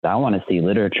I want to see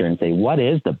literature and say, what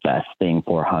is the best thing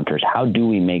for hunters? How do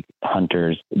we make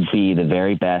hunters be the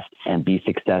very best and be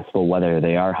successful, whether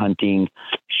they are hunting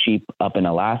sheep up in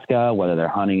Alaska, whether they're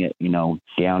hunting it,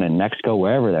 down in Mexico,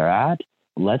 wherever they're at?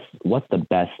 What's the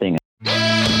best thing?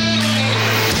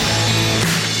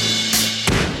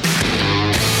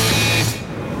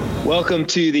 Welcome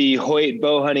to the Hoyt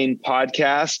Bow Hunting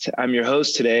Podcast. I'm your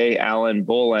host today, Alan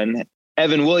Bolin.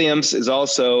 Evan Williams is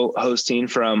also hosting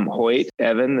from Hoyt.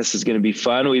 Evan, this is going to be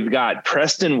fun. We've got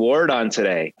Preston Ward on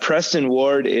today. Preston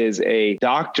Ward is a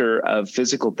doctor of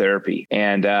physical therapy.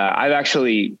 And I've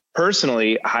actually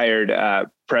personally hired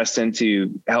Preston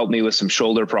to help me with some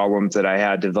shoulder problems that I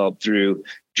had developed through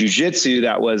jiu-jitsu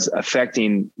that was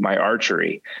affecting my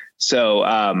archery. So,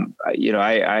 I'm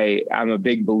a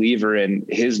big believer in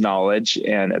his knowledge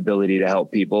and ability to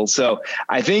help people. So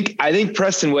I think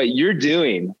Preston, what you're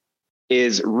doing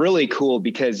is really cool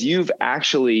because you've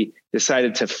actually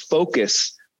decided to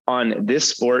focus on this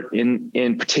sport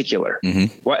in particular.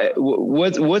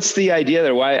 Mm-hmm. What's the idea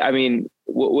there? Why? I mean,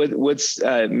 what's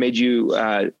made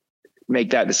you make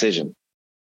that decision?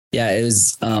 Yeah, it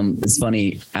was. It's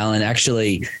funny, Alan.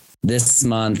 Actually, this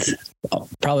month,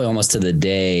 probably almost to the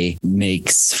day,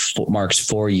 marks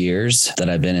 4 years that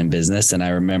I've been in business. And I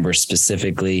remember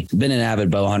specifically been an avid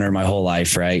bow hunter my whole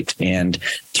life, right? And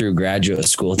through graduate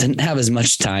school, didn't have as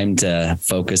much time to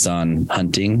focus on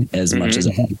hunting as much as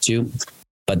I wanted to.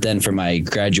 But then for my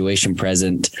graduation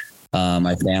present,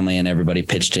 my family and everybody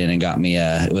pitched in and got me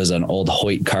it was an old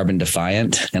Hoyt Carbon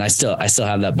Defiant. And I still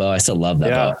have that bow. I still love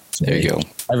that bow. There you go.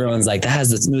 Everyone's like, that has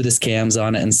the smoothest cams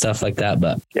on it and stuff like that.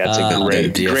 But yeah, it's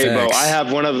a great bow. I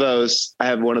have one of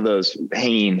those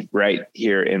hanging right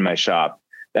here in my shop.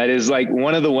 That is like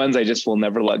one of the ones I just will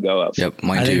never let go of. Yep,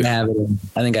 mine too.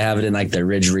 I think I have it in like the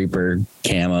Ridge Reaper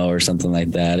camo or something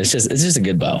like that. It's just a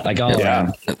good bow. Like all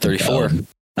around. 34.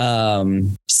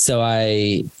 So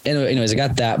anyways, I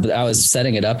got that, but I was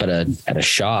setting it up at a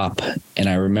shop, and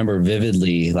I remember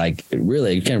vividly, like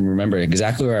really, I can't remember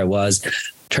exactly where I was.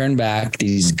 Turn back,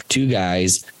 these two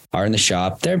guys are in the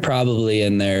shop. They're probably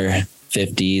in their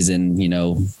 50s and,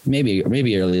 maybe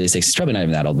early 60s, probably not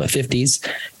even that old, but 50s.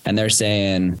 And they're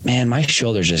saying, man, my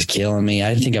shoulder's just killing me.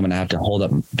 I think I'm going to have to hold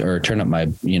up or turn up my,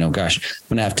 I'm going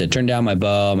to have to turn down my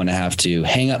bow. I'm going to have to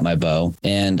hang up my bow.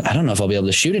 And I don't know if I'll be able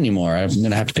to shoot anymore. I'm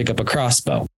going to have to pick up a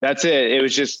crossbow. That's it. It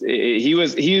was just, he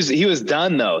was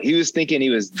done though. He was thinking he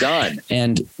was done.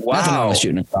 And nothing wrong with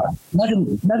shooting a cross.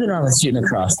 Nothing wrong with shooting a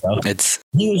crossbow.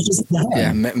 He was just done.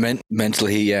 Yeah.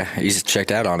 Mentally, he's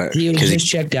checked out on it. He was just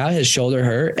checked out. His shoulder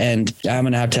hurt and I'm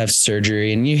going to have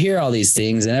surgery. And you hear all these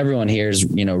things and everyone hears,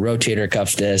 rotator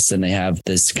cuff this, and they have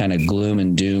this kind of gloom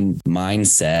and doom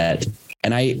mindset.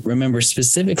 And I remember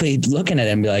specifically looking at it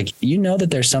and be like, that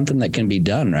there's something that can be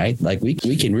done, right? Like we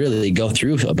can really go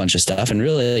through a bunch of stuff and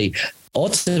really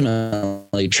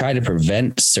ultimately try to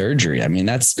prevent surgery. I mean,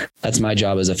 that's my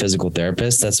job as a physical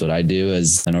therapist. That's what I do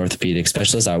as an orthopedic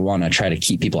specialist. I want to try to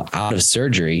keep people out of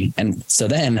surgery. And so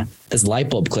then this light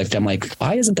bulb clicked. I'm like,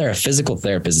 why isn't there a physical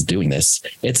therapist doing this?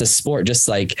 It's a sport just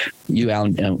like you,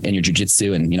 Alan, in your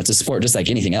jiu-jitsu. And, it's a sport just like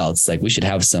anything else. Like we should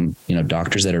have some,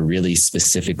 doctors that are really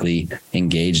specifically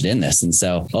engaged in this. And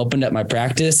so opened up my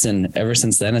practice. And ever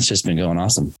since then, it's just been going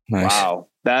awesome. Nice. Wow.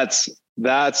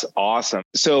 That's awesome.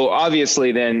 So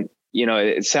obviously then,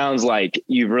 it sounds like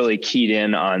you've really keyed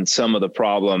in on some of the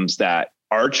problems that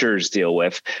archers deal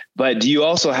with, but do you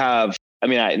also have,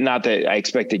 not that I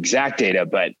expect exact data,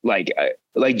 but like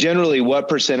generally what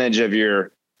percentage of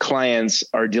your clients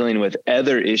are dealing with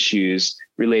other issues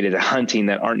related to hunting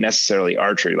that aren't necessarily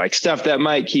archery, like stuff that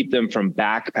might keep them from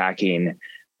backpacking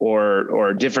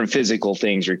or different physical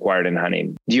things required in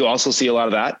hunting? Do you also see a lot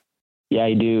of that? Yeah,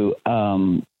 I do.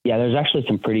 There's actually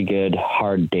some pretty good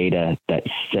hard data that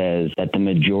says that the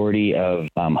majority of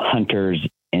hunters'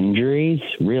 injuries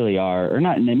really are, or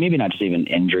not, maybe not just even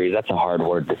injuries, that's a hard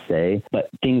word to say, but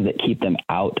things that keep them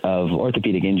out of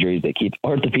orthopedic issues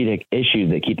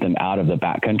that keep them out of the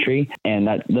backcountry. And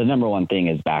that the number one thing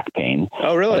is back pain.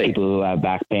 Oh, really? People who have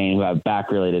back pain, who have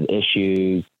back related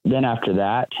issues. Then after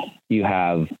that, you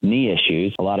have knee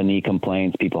issues, a lot of knee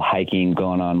complaints, people hiking,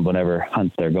 going on whatever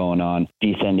hunts they're going on,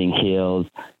 descending hills.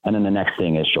 And then the next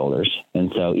thing is shoulders.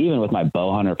 And so even with my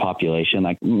bow hunter population,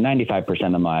 like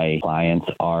 95% of my clients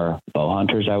are bow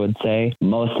hunters, I would say.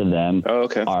 Most of them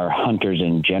are hunters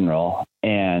in general.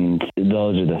 And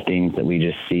those are the things that we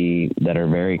just see that are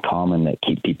very common that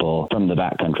keep people from the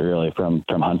backcountry, really from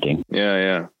hunting.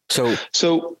 Yeah. So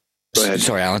go ahead.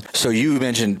 Sorry, Alan. So you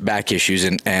mentioned back issues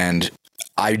and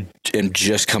I am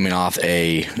just coming off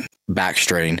a back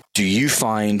strain. Do you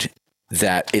find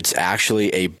that it's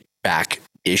actually a back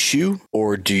issue,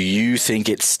 or do you think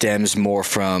it stems more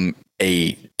from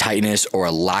a tightness or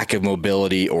a lack of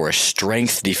mobility or a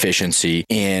strength deficiency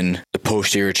in the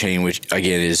posterior chain, which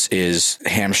again is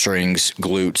hamstrings,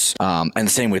 glutes, and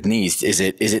the same with knees? Is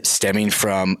it stemming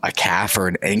from a calf or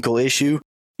an ankle issue?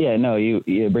 Yeah, no,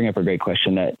 you bring up a great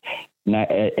question.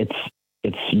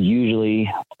 It's usually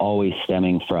always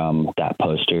stemming from that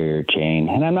posterior chain.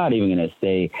 And I'm not even going to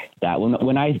say that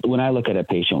when I look at a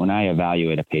patient, when I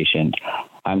evaluate a patient,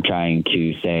 I'm trying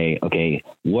to say, okay,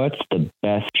 what's the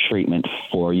best treatment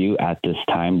for you at this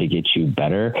time to get you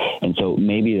better? And so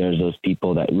maybe there's those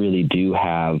people that really do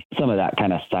have some of that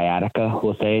kind of sciatica,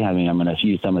 we'll say. I mean, I'm going to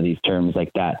use some of these terms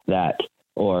like that,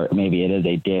 or maybe it is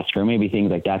a disc, or maybe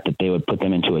things like that they would put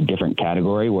them into a different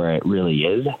category where it really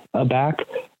is a back.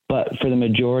 But for the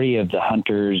majority of the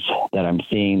hunters that I'm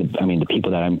seeing, I mean, the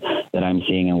people that I'm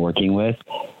seeing and working with,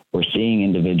 we're seeing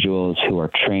individuals who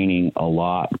are training a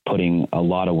lot, putting a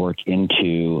lot of work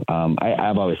into,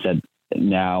 I've always said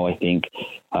now, I think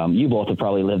you both have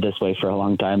probably lived this way for a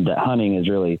long time, that hunting is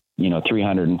really,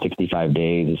 365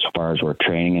 days as far as we're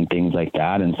training and things like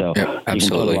that. And so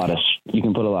you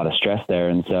can put a lot of stress there.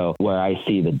 And so where I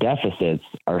see the deficits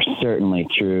are certainly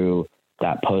through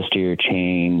that posterior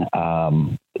chain,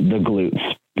 the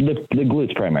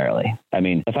glutes primarily. I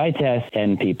mean, if I test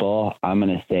 10 people, I'm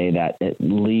going to say that at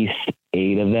least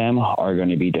 8 of them are going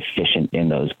to be deficient in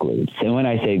those glutes. And when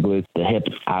I say glutes, the hip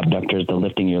abductors, the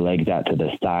lifting your legs out to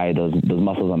the side, those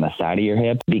muscles on the side of your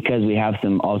hip, because we have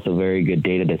some also very good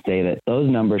data to say that those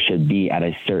numbers should be at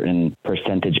a certain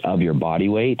percentage of your body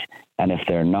weight. And if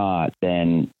they're not,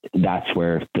 then that's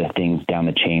where the things down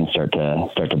the chain start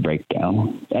to break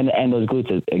down. And those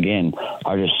glutes, again,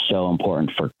 are just so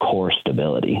important for core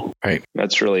stability. Right.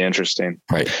 That's really interesting.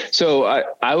 Right. So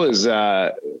I was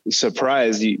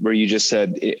surprised where you just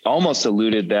said, it almost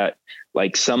alluded that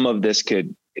like some of this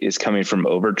is coming from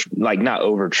not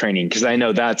overtraining. Cause I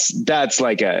know that's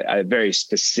like a very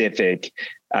specific,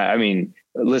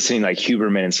 listening like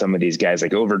Huberman and some of these guys,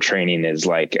 like overtraining is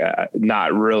like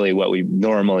not really what we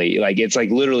normally like. It's like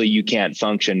literally you can't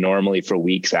function normally for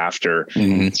weeks after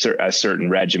a certain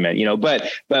regimen, but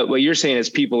what you're saying is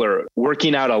people are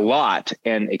working out a lot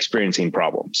and experiencing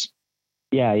problems.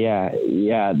 Yeah.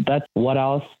 That's what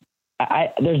else.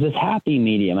 There's this happy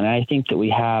medium, and I think that we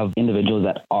have individuals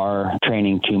that are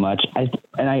training too much. I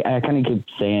kind of keep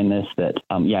saying this, that,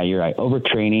 you're right.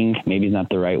 Overtraining maybe is not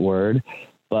the right word,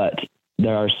 but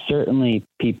there are certainly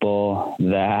people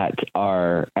that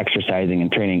are exercising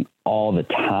and training all the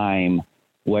time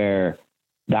where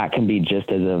that can be just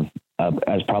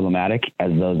as problematic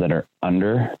as those that are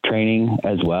under training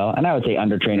as well. And I would say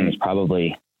under training is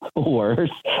probably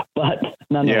worse, but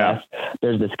nonetheless,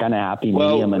 there's this kind of happy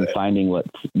medium and finding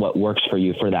what works for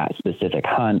you for that specific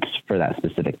hunt, for that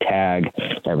specific tag,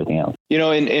 everything else.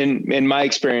 In my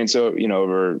experience,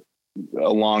 over a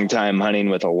long time hunting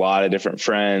with a lot of different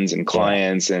friends and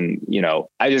clients. And,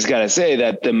 I just got to say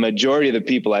that the majority of the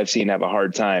people I've seen have a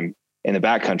hard time in the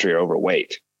backcountry are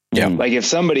overweight. Yeah. Like if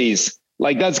somebody's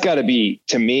like, that's gotta be,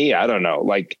 to me, I don't know,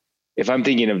 like if I'm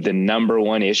thinking of the number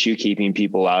one issue keeping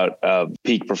people out of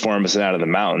peak performance and out of the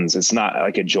mountains, it's not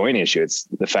like a joint issue. It's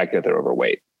the fact that they're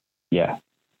overweight. Yeah.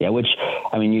 Yeah. Which,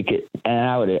 you could,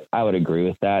 and I would agree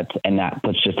with that. And that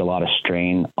puts just a lot of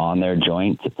strain on their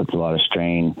joints. It puts a lot of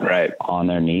strain on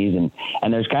their knees.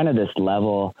 And there's kind of this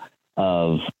level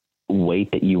of weight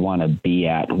that you want to be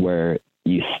at where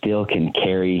you still can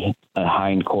carry a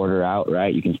hind quarter out,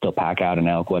 right? You can still pack out an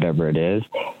elk, whatever it is,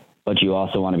 but you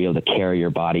also want to be able to carry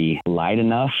your body light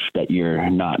enough that you're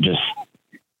not just,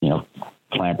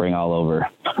 clambering all over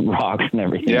rocks and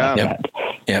everything like that.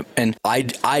 Yep. And I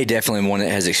definitely am one that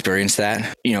has experienced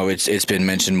that. It's been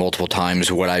mentioned multiple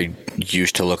times what I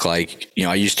used to look like.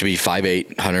 I used to be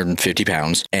 5'8", 150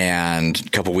 pounds. And a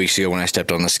couple of weeks ago when I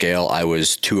stepped on the scale, I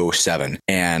was 207.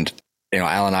 And,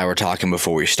 Al and I were talking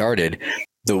before we started,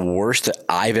 the worst that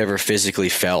I've ever physically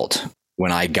felt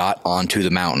when I got onto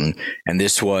the mountain. And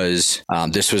this was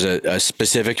a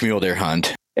specific mule deer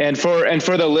hunt. And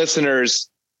for the listeners,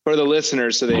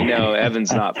 so they know,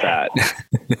 Evan's not fat.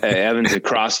 Evan's a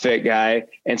CrossFit guy.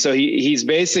 And so he's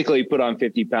basically put on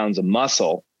 50 pounds of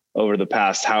muscle over the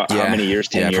past, how many years?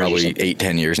 10 years? Probably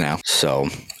 8-10 years now. So,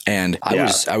 and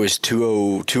I was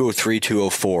 203,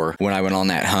 204 when I went on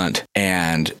that hunt,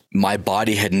 and my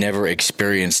body had never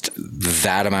experienced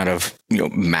that amount of,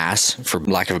 mass, for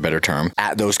lack of a better term,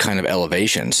 at those kind of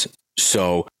elevations.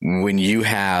 So when you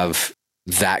have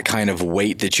that kind of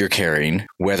weight that you're carrying,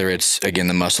 whether it's, again,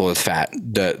 the muscle or the fat,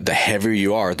 the heavier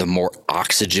you are, the more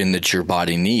oxygen that your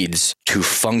body needs to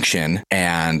function.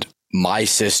 And my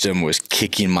system was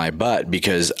kicking my butt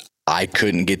because I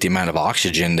couldn't get the amount of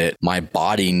oxygen that my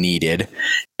body needed.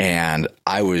 And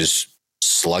I was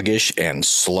sluggish and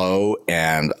slow,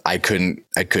 and I couldn't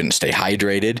stay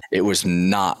hydrated. It was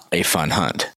not a fun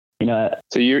hunt.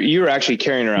 So you were actually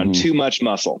carrying around too much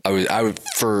muscle. I would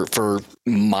for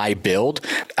my build,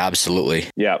 absolutely.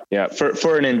 Yeah.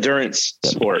 For an endurance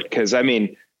sport, because I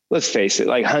mean, let's face it,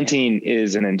 like hunting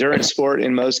is an endurance sport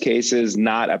in most cases,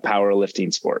 not a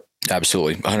powerlifting sport.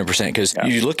 Absolutely. 100%. Because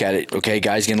you look at it, okay,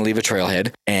 guy's going to leave a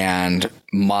trailhead, and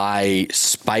my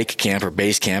spike camp or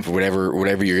base camp or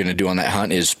whatever you're going to do on that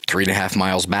hunt is 3.5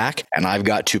 miles back. And I've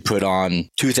got to put on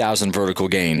 2,000 vertical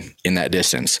gain in that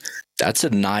distance. That's a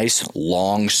nice,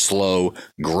 long, slow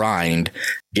grind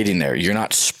getting there. You're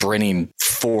not sprinting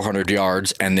 400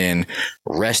 yards and then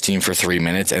resting for 3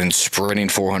 minutes and then sprinting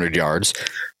 400 yards.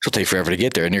 It'll take forever to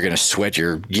get there, and you're going to sweat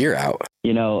your gear out.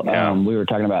 We were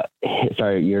talking about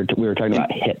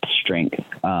hip strength,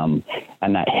 and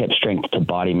that hip strength to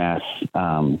body mass,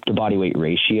 to body weight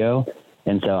ratio.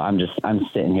 And so I'm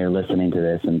sitting here listening to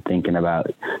this and thinking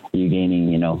about you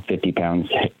gaining, 50 pounds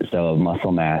or so of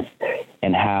muscle mass,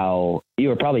 and how you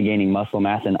are probably gaining muscle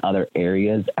mass in other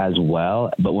areas as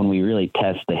well. But when we really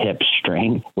test the hip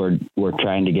strength, we're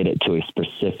trying to get it to a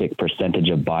specific percentage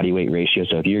of body weight ratio.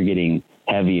 So if you're getting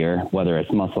heavier, whether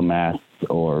it's muscle mass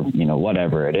or,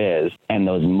 whatever it is, and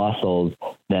those muscles,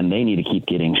 then they need to keep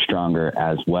getting stronger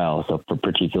as well. So for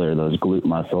particular, those glute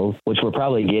muscles, which were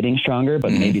probably getting stronger,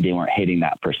 but maybe they weren't hitting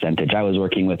that percentage. I was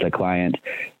working with a client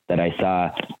that I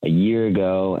saw a year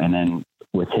ago, and then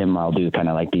with him, I'll do kind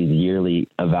of like these yearly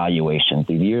evaluations,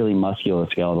 these yearly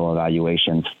musculoskeletal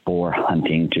evaluations for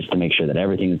hunting, just to make sure that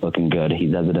everything is looking good. He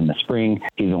does it in the spring.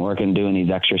 He's been doing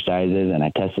these exercises, and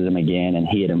I tested him again, and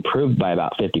he had improved by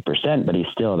about 50%, but he's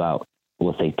still about,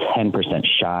 we'll say 10%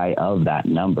 shy of that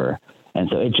number. And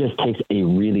so it just takes a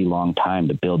really long time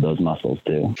to build those muscles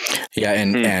too. Yeah.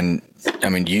 And I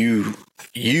mean,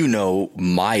 you know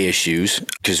my issues,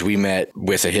 because we met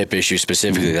with a hip issue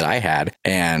specifically that I had.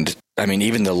 And I mean,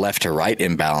 even the left to right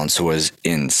imbalance was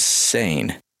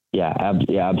insane. Yeah,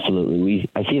 absolutely.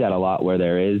 I see that a lot where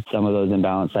there is some of those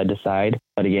imbalance side to side.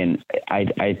 But again,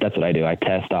 I that's what I do. I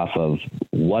test off of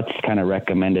what's kind of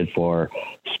recommended for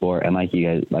sport. And like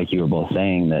you were both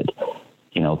saying, that,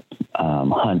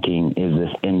 hunting is this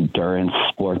endurance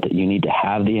sport that you need to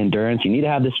have the endurance, you need to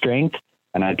have the strength.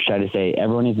 And I try to say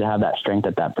everyone needs to have that strength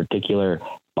at that particular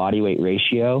body weight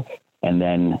ratio, and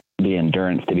then the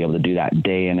endurance to be able to do that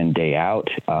day in and day out.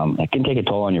 It can take a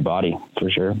toll on your body for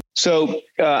sure. So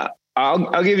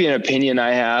I'll give you an opinion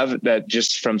I have, that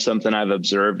just from something I've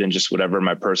observed and just whatever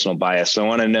my personal bias. So I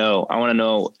want to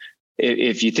know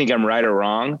if you think I'm right or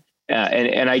wrong.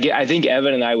 I think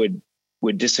Evan and I would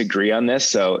disagree on this.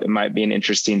 So it might be an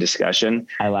interesting discussion.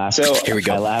 I laugh. So here we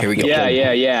go.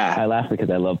 Yeah. I laugh because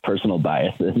I love personal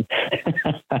biases.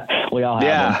 We all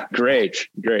have them. Great.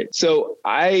 So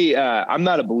I'm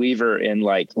not a believer in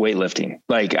like weightlifting.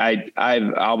 Like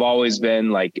I've always been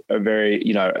like a very,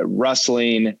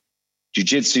 wrestling,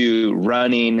 jiu-jitsu,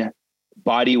 running,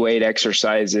 body weight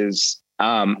exercises.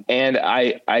 And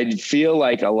I feel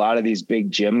like a lot of these big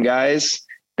gym guys,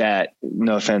 that,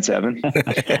 no offense, Evan,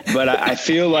 but I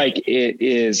feel like it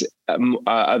is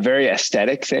a very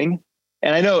aesthetic thing.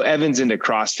 And I know Evan's into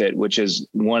CrossFit, which is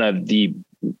one of the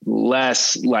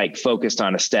less like focused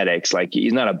on aesthetics. Like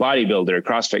he's not a bodybuilder.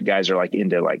 CrossFit guys are like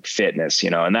into like fitness,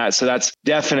 and that's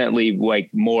definitely like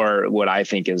more what I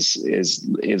think is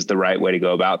the right way to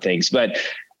go about things. But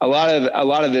a lot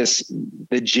of this,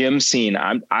 the gym scene,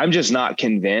 I'm just not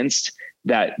convinced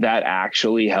that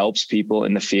actually helps people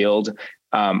in the field.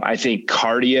 I think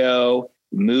cardio,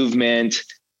 movement,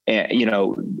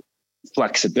 and,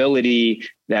 flexibility,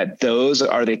 that those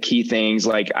are the key things.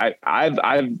 Like I've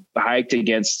hiked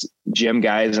against gym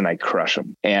guys and I crush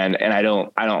them, and I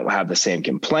don't have the same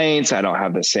complaints. I don't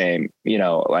have the same,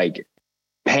 like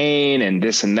pain and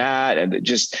this and that. And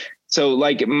just, so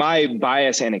like my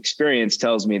bias and experience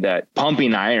tells me that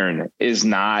pumping iron is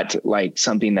not like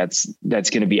something that's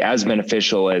going to be as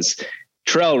beneficial as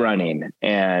trail running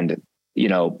and,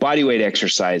 body weight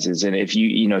exercises. And if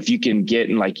you can get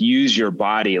and like use your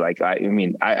body, like, I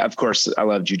of course I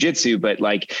love jujitsu, but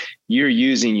like you're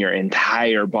using your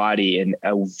entire body in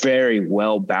a very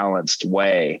well-balanced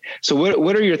way. So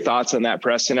what are your thoughts on that,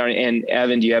 Preston? And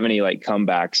Evan, do you have any like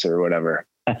comebacks or whatever?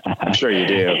 I'm sure you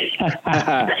do.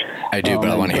 I do, but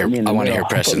I want to hear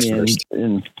Preston's first.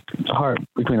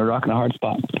 Between a rock and a hard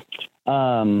spot.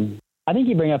 I think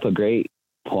you bring up a great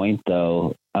point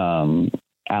though,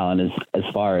 Alan, as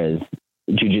far as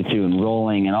jiu-jitsu and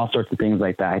rolling and all sorts of things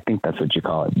like that. I think that's what you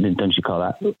call it. Don't you call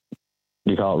that?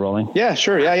 You call it rolling? Yeah,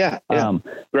 sure. Yeah.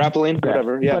 Grappling,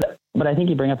 whatever. Yeah. But I think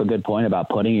you bring up a good point about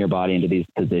putting your body into these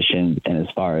positions. And as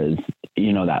far as,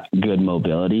 that good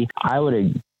mobility, I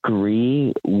would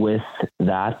agree with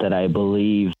that I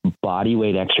believe body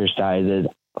weight exercises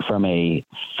from a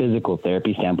physical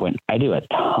therapy standpoint, I do a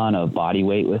ton of body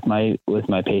weight with my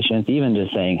patients, even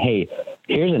just saying, hey,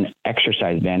 here's an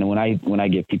exercise band. And when I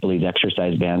give people these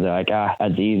exercise bands, they're like,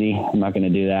 that's easy. I'm not going to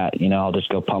do that. I'll just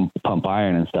go pump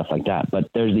iron and stuff like that. But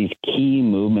there's these key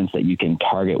movements that you can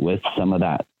target with some of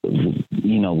that,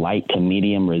 light to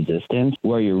medium resistance,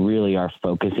 where you really are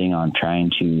focusing on trying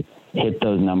to hit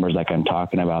those numbers like I'm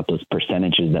talking about, those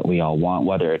percentages that we all want,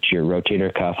 whether it's your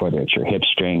rotator cuff, whether it's your hip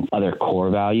strength, other core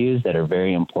values that are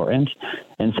very important.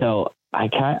 And so I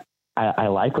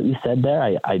like what you said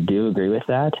there. I do agree with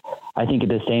that. I think at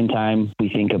the same time, we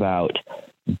think about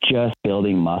just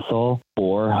building muscle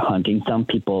for hunting. Some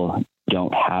people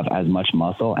don't have as much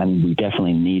muscle, and we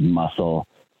definitely need muscle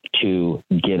to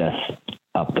get us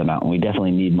up the mountain. We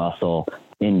definitely need muscle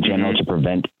in general to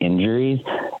prevent injuries.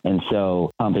 And so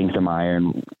pumping some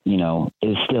iron,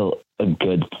 is still a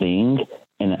good thing.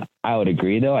 And I would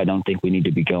agree, though, I don't think we need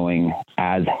to be going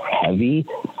as heavy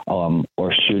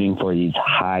or shooting for these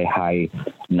high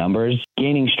numbers.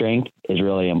 Gaining strength is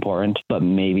really important, but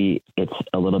maybe it's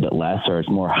a little bit less, or it's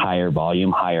more higher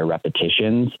volume, higher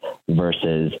repetitions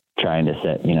versus trying to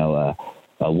set,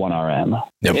 a 1 RM.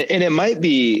 Yep. And it might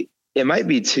be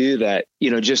too that,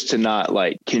 just to not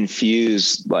like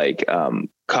confuse like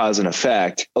cause and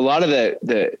effect. A lot of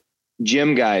the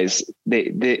gym guys, they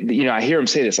I hear them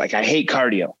say this, like, I hate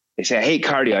cardio. They say, I hate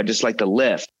cardio. I just like to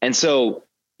lift. And so,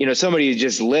 somebody who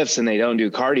just lifts and they don't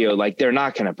do cardio, like they're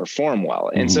not going to perform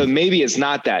well. And so maybe it's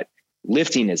not that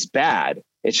lifting is bad.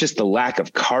 It's just the lack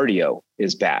of cardio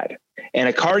is bad. And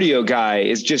a cardio guy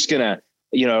is just going to,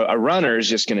 a runner is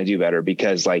just going to do better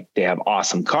because like they have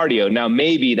awesome cardio. Now,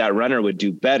 maybe that runner would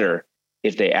do better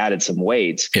if they added some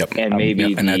weights. Yep. And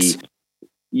maybe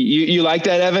you like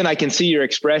that, Evan? I can see your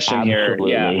expression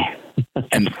Absolutely. Here. Yeah.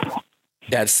 And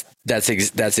that's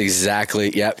exactly.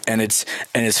 Yep. And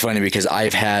it's funny because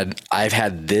I've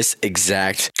had this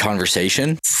exact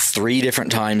conversation 3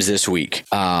 different times this week.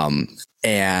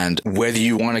 And whether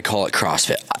you want to call it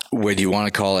CrossFit, whether you want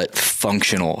to call it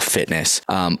functional fitness,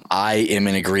 I am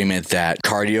in agreement that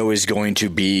cardio is going to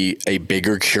be a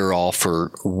bigger cure-all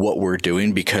for what we're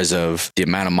doing because of the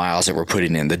amount of miles that we're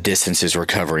putting in, the distances we're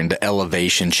covering, the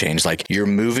elevation change. Like you're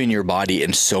moving your body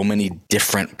in so many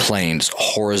different planes,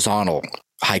 horizontal,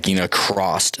 hiking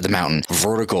across the mountain,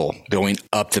 vertical, going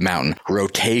up the mountain,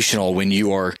 rotational when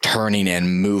you are turning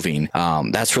and moving.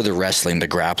 That's where the wrestling, the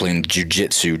grappling,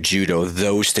 jiu-jitsu, judo,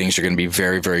 those things are going to be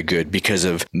very, very good because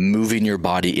of moving your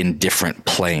body in different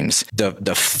planes.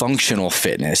 The functional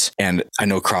fitness, and I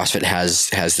know CrossFit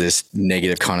has this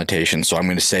negative connotation, so I'm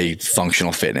going to say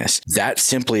functional fitness. That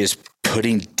simply is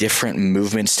putting different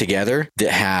movements together that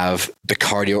have the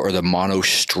cardio or the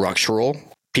monostructural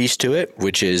piece to it,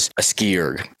 which is a ski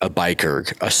erg, a bike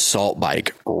erg, a salt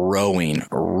bike, rowing,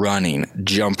 running,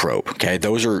 jump rope. Okay.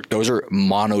 Those are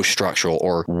monostructural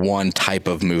or one type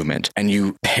of movement. And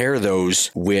you pair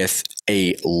those with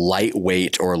a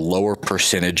lightweight or lower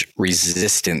percentage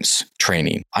resistance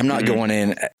training. I'm not going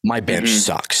in, my bench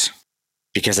sucks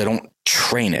because I don't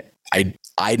train it.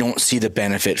 I don't see the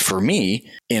benefit for me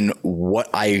in what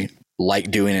I like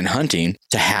doing in hunting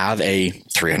to have a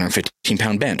 315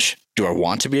 pound bench. Do I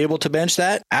want to be able to bench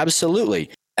that?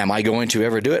 Absolutely. Am I going to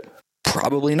ever do it?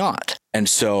 Probably not. And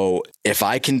so if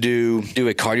I can do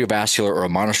a cardiovascular or a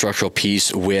monostructural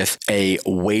piece with a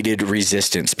weighted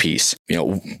resistance piece,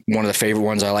 one of the favorite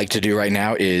ones I like to do right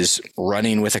now is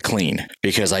running with a clean,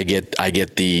 because I get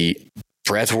the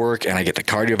breath work and I get the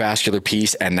cardiovascular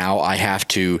piece. And now I have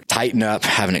to tighten up,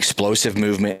 have an explosive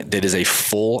movement that is a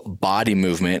full body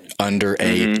movement under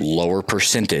a lower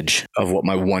percentage of what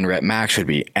my 1 rep max would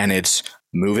be. And it's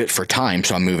move it for time.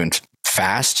 So I'm moving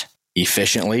fast,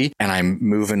 efficiently, and I'm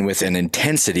moving with an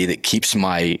intensity that keeps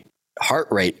my heart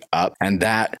rate up. And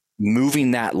that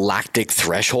moving that lactic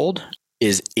threshold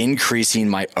is increasing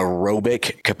my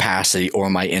aerobic capacity or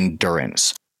my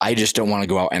endurance. I just don't want to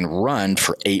go out and run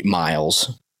for 8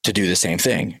 miles to do the same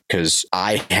thing because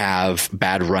I have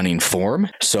bad running form.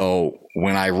 So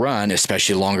when I run,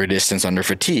 especially longer distance under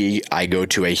fatigue, I go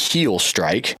to a heel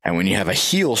strike. And when you have a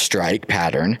heel strike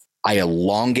pattern, I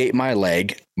elongate my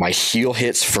leg. My heel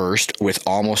hits first with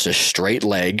almost a straight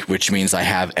leg, which means I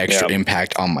have extra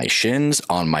impact on my shins,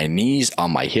 on my knees,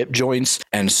 on my hip joints.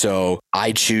 And so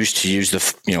I choose to use the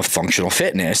functional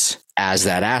fitness as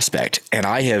that aspect. And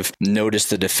I have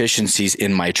noticed the deficiencies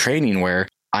in my training where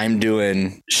I'm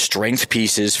doing strength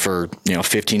pieces for,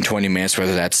 15, 20 minutes,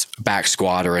 whether that's back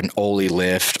squat or an Ollie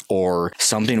lift or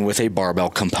something with a barbell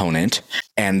component,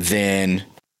 and then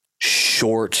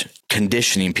short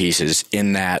conditioning pieces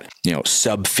in that,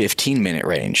 sub 15-minute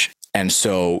range. And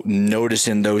so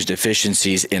noticing those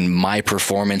deficiencies in my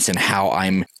performance and how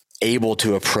I'm able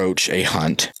to approach a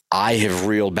hunt, I have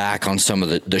reeled back on some of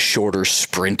the shorter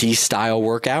sprinty style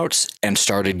workouts and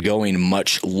started going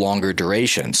much longer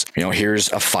durations.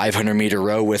 Here's a 500 meter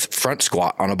row with front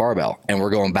squat on a barbell, and we're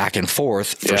going back and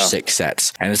forth for 6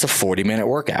 sets. And it's a 40-minute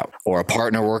workout, or a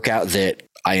partner workout that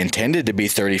I intended to be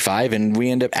 35, and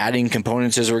we end up adding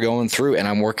components as we're going through, and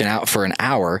I'm working out for an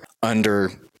hour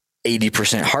under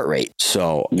 80% heart rate.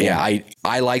 So I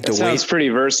like the weight. Sounds pretty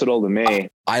versatile to me.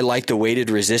 I like the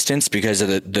weighted resistance because of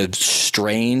the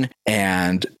strain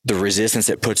and the resistance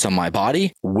it puts on my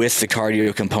body with the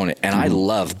cardio component. And I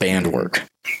love band work.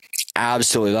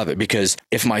 Absolutely love it, because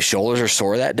if my shoulders are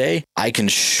sore that day, I can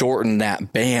shorten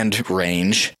that band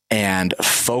range and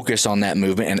focus on that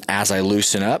movement. And as I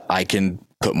loosen up, I can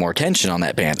put more tension on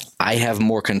that band. I have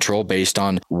more control based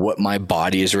on what my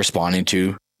body is responding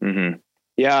to. Mm-hmm.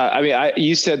 Yeah. I mean,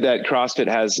 you said that CrossFit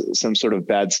has some sort of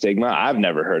bad stigma. I've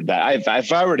never heard that.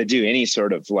 If I were to do any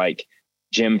sort of like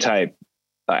gym type,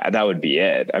 that would be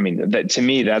it. I mean, to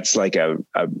me, that's like a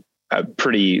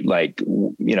pretty, like,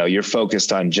 you're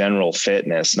focused on general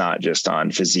fitness, not just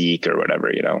on physique or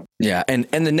whatever, Yeah. And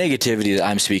the negativity that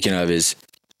I'm speaking of is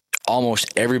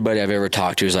almost everybody I've ever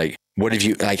talked to is like, what have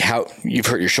you, like, how you've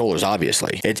hurt your shoulders?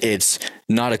 Obviously it's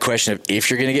not a question of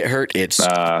if you're going to get hurt. It's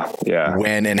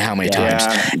when and how many times.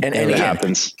 And it again,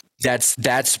 happens.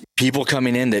 That's people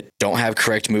coming in that don't have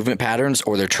correct movement patterns,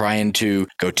 or they're trying to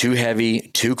go too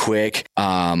heavy, too quick,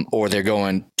 or they're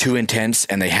going too intense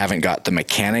and they haven't got the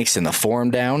mechanics and the form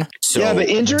down. So but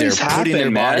injuries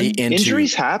happen, man.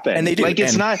 Injuries happen. And they do. Like,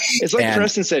 it's like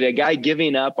Preston said, a guy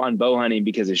giving up on bow hunting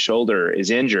because his shoulder is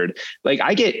injured. Like,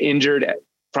 I get injured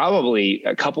probably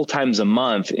a couple times a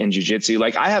month in jiu-jitsu.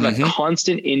 Like, I have a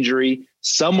constant injury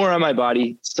somewhere on my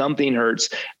body, something hurts,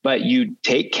 but you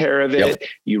take care of it. Yep.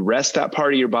 You rest that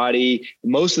part of your body.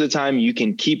 Most of the time you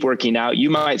can keep working out. You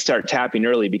might start tapping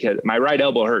early because my right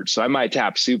elbow hurts. So I might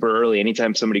tap super early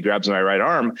anytime somebody grabs my right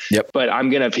arm, but I'm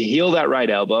going to heal that right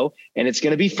elbow and it's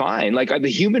going to be fine. Like, the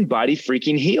human body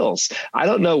freaking heals. I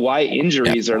don't know why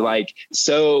injuries are like,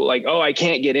 so like, oh, I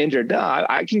can't get injured. No,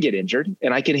 I can get injured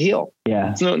and I can heal.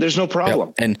 Yeah. There's no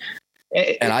problem. Yep.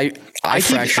 And I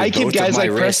fractured both guys of my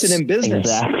like wrists. Preston in business.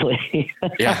 Exactly.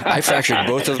 Yeah, I fractured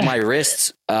both of my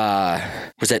wrists.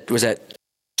 Was that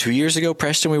 2 years ago,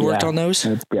 Preston? We worked on those.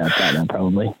 Yeah, that one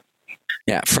probably.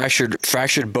 Yeah,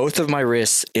 fractured both of my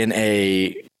wrists in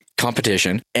a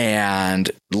competition,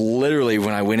 and literally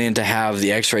when I went in to have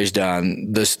the X-rays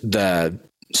done, the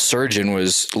surgeon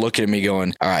was looking at me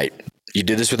going, "All right, you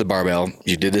did this with a barbell.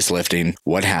 You did this lifting.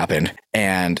 What happened?"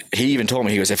 And he even told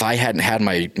me, he goes, "If I hadn't had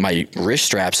my wrist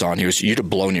straps on, you'd have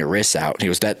blown your wrists out." He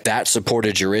goes, that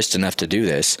supported your wrist enough to do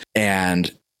this. And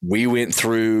we went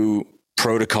through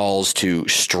protocols to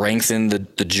strengthen the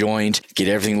joint, get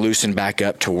everything loosened back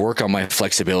up, to work on my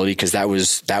flexibility. Cause that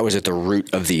was at the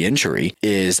root of the injury,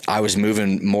 is I was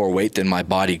moving more weight than my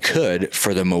body could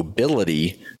for the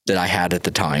mobility that I had at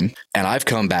the time. And I've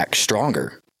come back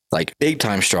stronger. Like, big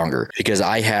time stronger, because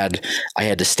I had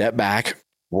to step back,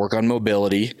 work on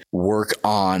mobility, work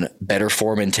on better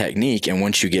form and technique. And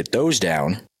once you get those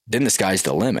down, then the sky's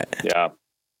the limit. Yeah.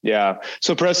 Yeah.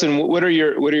 So Preston, what are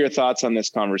your thoughts on this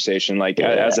conversation? Like,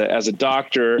 as a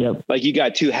doctor, like, you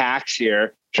got two hacks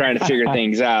here trying to figure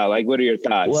things out. Like, what are your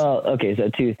thoughts? Well, okay. So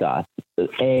 2 thoughts.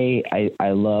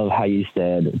 I love how you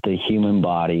said the human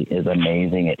body is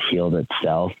amazing. It heals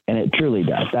itself, and it truly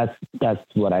does. That's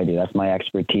what I do. That's my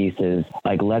expertise, is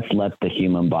like, let's let the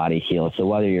human body heal. So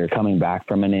whether you're coming back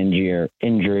from an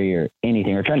injury or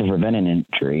anything, or trying to prevent an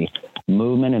injury,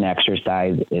 movement and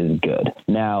exercise is good.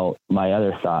 Now, my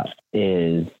other thought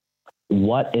is,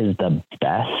 what is the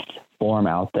best form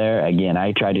out there? Again,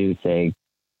 I try to say,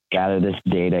 gather this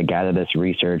data, gather this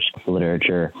research,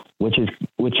 literature, which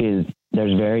is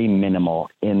there's very minimal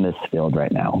in this field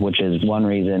right now, which is one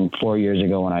reason 4 years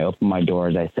ago when I opened my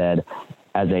doors, I said,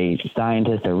 as a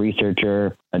scientist, a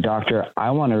researcher, a doctor,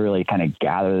 I want to really kind of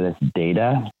gather this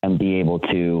data and be able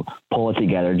to pull it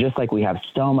together, just like we have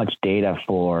so much data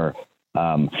for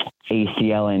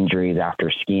ACL injuries after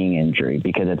skiing injury,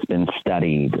 because it's been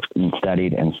studied and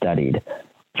studied and studied.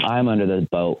 I'm under the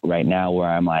boat right now where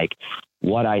I'm like,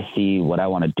 what I see, what I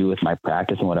want to do with my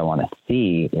practice and what I want to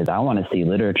see is I want to see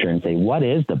literature and say, what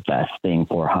is the best thing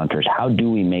for hunters? How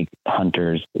do we make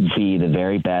hunters be the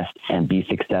very best and be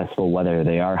successful, whether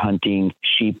they are hunting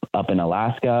sheep up in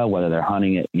Alaska, whether they're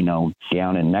hunting it,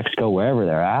 down in Mexico, wherever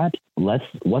they're at? What's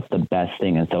the best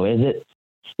thing? And so is it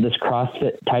this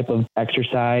CrossFit type of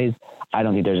exercise? I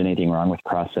don't think there's anything wrong with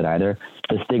CrossFit either.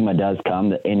 The stigma does come,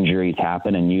 the injuries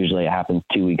happen, and usually it happens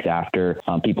 2 weeks after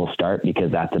people start,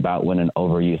 because that's about when an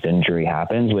overuse injury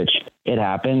happens, which it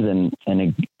happens.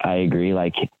 And I agree,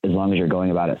 like, as long as you're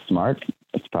going about it smart,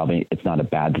 it's not a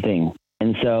bad thing.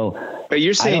 And so, but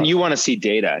you're saying you want to see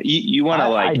data. You want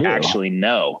to actually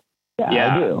know.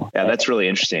 Yeah, I do. Yeah. That's really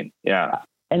interesting. Yeah.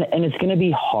 And it's going to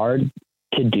be hard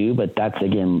to do, but that's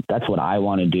what I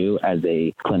want to do as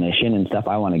a clinician and stuff.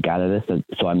 I want to gather this.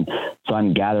 So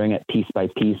I'm gathering it piece by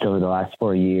piece over the last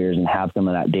 4 years and have some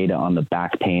of that data on the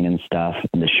back pain and stuff,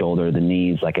 and the shoulder, the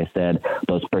knees, like I said,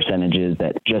 those percentages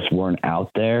that just weren't out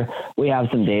there. We have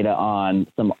some data on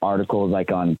some articles,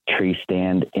 like on tree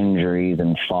stand injuries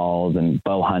and falls and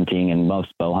bow hunting, and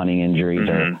most bow hunting injuries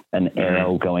are an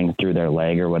arrow going through their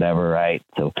leg or whatever. Right.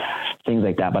 So things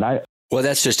like that. But well,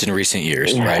 that's just in recent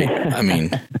years, right? I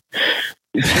mean,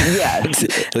 yeah.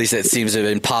 At least it seems to have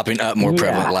been popping up more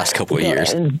prevalent the last couple of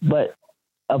years. But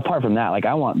apart from that, like,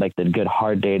 I want like the good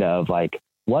hard data of like,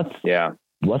 what's the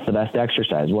best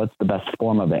exercise? What's the best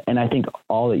form of it? And I think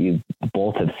all that you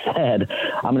both have said,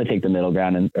 I'm going to take the middle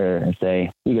ground and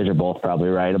say you guys are both probably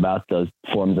right about those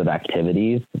forms of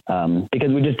activities,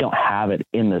 because we just don't have it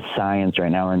in the science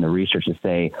right now or in the research to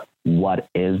say what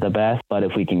is the best. But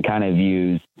if we can kind of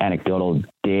use anecdotal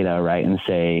data, right, and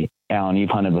say, Alan,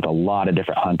 you've hunted with a lot of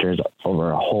different hunters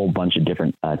over a whole bunch of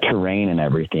different terrain and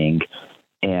everything.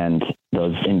 And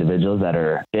those individuals that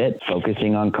are fit,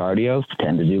 focusing on cardio,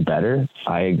 tend to do better.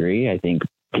 I agree. I think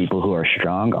people who are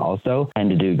strong also tend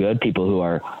to do good. People who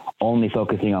are only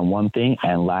focusing on one thing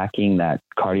and lacking that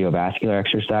cardiovascular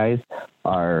exercise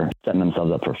are setting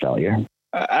themselves up for failure.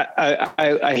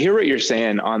 I hear what you're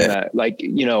saying on that, like,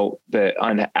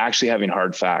 on actually having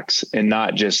hard facts and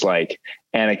not just like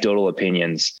anecdotal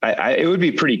opinions. It would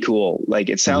be pretty cool. Like,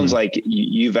 it sounds like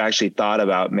you've actually thought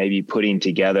about maybe putting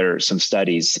together some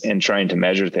studies and trying to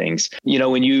measure things.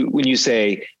 When you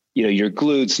say, your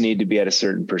glutes need to be at a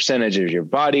certain percentage of your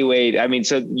body weight. I mean,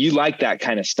 so you like that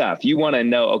kind of stuff. You want to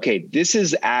know, okay, this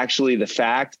is actually the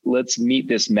fact. Let's meet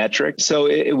this metric. So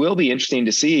it will be interesting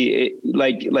to see.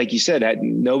 Like you said,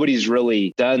 nobody's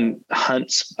really done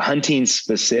hunting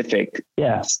specific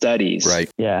studies.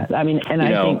 Right. Yeah. I mean, and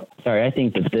I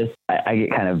think that this, I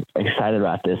get kind of excited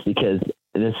about this, because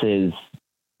this is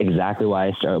exactly why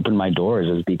I started opening my doors,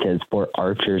 is because for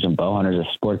archers and bow hunters,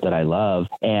 a sport that I love.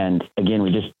 And again,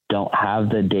 we just don't have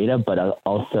the data, but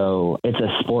also it's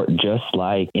a sport just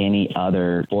like any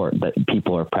other sport that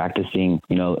people are practicing.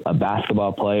 A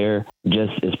basketball player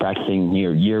just is practicing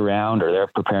year round, or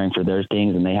they're preparing for their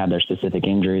things and they have their specific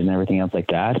injuries and everything else like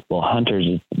that. Well, hunters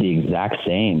is the exact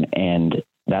same. And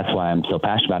that's why I'm so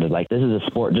passionate about it. Like, this is a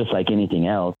sport just like anything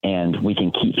else, and we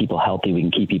can keep people healthy. We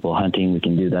can keep people hunting. We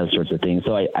can do those sorts of things.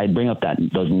 So I bring up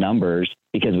those numbers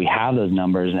because we have those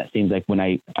numbers. And it seems like when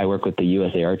I work with the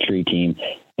USA archery team,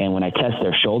 and when I test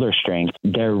their shoulder strength,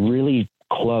 they're really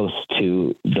close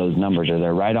to those numbers, or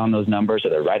they're right on those numbers, or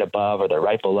they're right above, or they're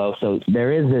right below. So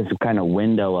there is this kind of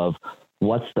window of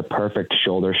what's the perfect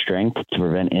shoulder strength to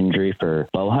prevent injury for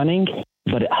bow hunting.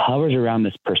 But it hovers around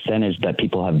this percentage that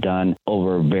people have done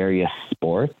over various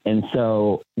sports. And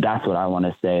so that's what I want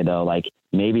to say, though. Like,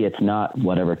 maybe it's not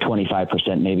whatever,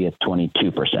 25%, maybe it's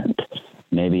 22%.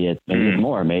 Maybe it's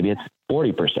more, maybe it's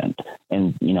 40%.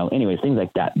 And, anyways, things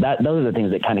like that. Those are the things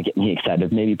that kind of get me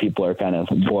excited. Maybe people are kind of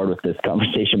bored with this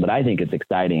conversation, but I think it's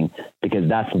exciting, because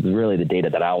that's really the data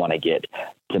that I want to get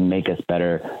to make us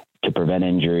better, to prevent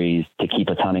injuries, to keep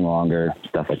us hunting longer,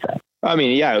 stuff like that. I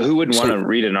mean, yeah, who wouldn't want to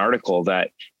read an article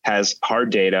that has hard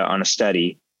data on a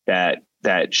study that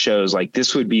shows like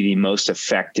this would be the most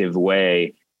effective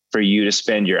way for you to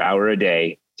spend your hour a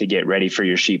day to get ready for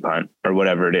your sheep hunt or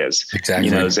whatever it is. Exactly.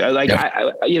 As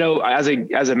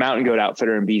a mountain goat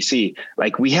outfitter in BC,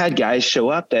 like, we had guys show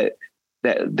up that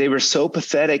they were so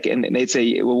pathetic, and they'd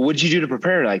say, well, what'd you do to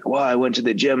prepare? Like, well, I went to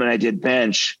the gym and I did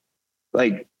bench.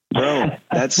 Like, bro,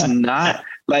 that's not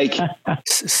like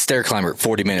stair climber,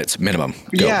 40 minutes minimum.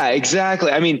 Go. Yeah,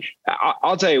 exactly. I mean,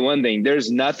 I'll tell you one thing, there's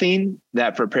nothing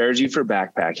that prepares you for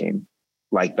backpacking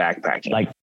like backpacking. Like,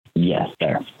 yes,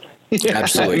 there. Yeah,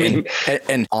 absolutely. I mean,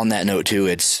 and on that note too,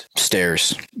 it's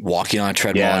stairs, walking on a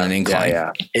treadmill on an incline.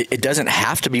 Yeah. It doesn't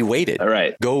have to be weighted. All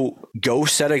right. Go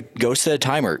set a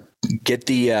timer. Get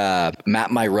the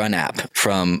Map My Run app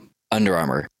from Under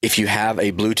Armour. If you have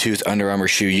a Bluetooth Under Armour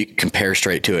shoe, you compare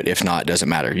straight to it. If not, it doesn't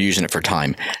matter. You're using it for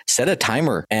time. Set a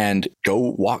timer and go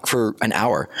walk for an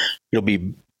hour. It'll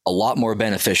be a lot more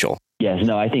beneficial. Yes,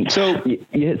 no, I think so. You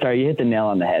hit the nail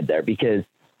on the head there, because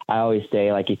I always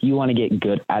say, like, if you want to get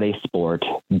good at a sport,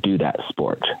 do that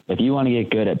sport. If you want to get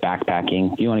good at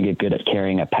backpacking, if you want to get good at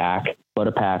carrying a pack, put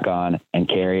a pack on and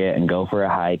carry it and go for a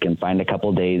hike and find a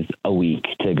couple days a week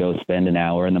to go spend an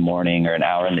hour in the morning or an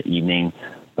hour in the evening,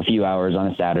 a few hours on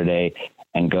a Saturday,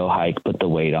 and go hike, put the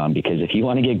weight on. Because if you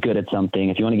want to get good at something,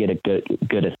 if you want to get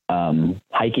good at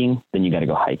hiking, then you got to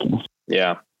go hiking.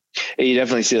 Yeah. You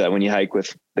definitely see that when you hike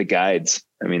with the guides.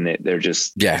 I mean, they're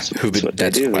just, that's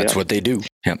what they do.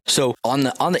 Yeah. So on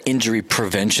the injury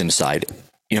prevention side,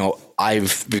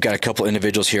 we've got a couple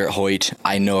individuals here at Hoyt.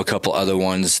 I know a couple other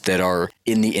ones that are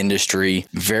in the industry.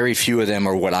 Very few of them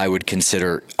are what I would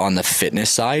consider on the fitness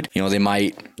side. They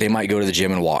might go to the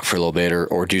gym and walk for a little bit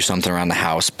or do something around the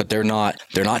house, but they're not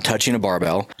touching a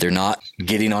barbell. They're not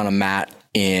getting on a mat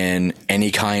in any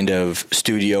kind of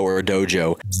studio or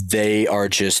dojo. They are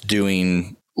just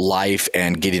doing life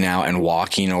and getting out and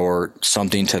walking or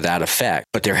something to that effect,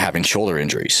 but they're having shoulder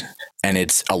injuries. And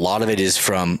a lot of it is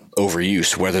from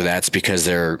overuse, whether that's because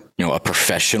they're, a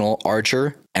professional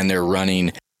archer and they're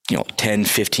running, 10,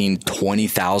 15,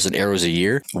 20,000 arrows a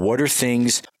year. What are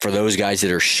things for those guys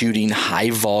that are shooting high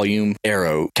volume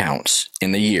arrow counts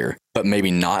in the year, but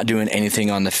maybe not doing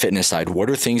anything on the fitness side? What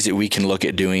are things that we can look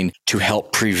at doing to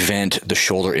help prevent the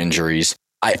shoulder injuries?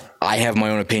 I have my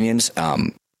own opinions.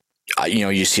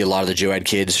 You see a lot of the Joad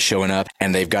kids showing up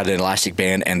and they've got an elastic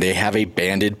band and they have a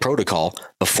banded protocol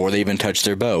before they even touch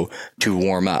their bow to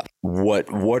warm up. What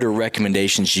are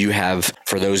recommendations you have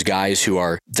for those guys who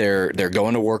are they're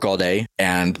going to work all day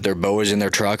and their bow is in their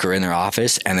truck or in their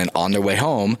office, and then on their way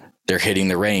home they're hitting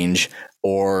the range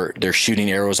or they're shooting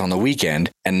arrows on the weekend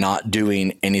and not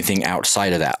doing anything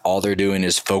outside of that? All they're doing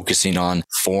is focusing on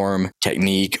form,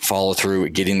 technique, follow through,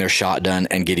 getting their shot done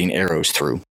and getting arrows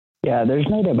through. Yeah, there's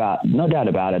no doubt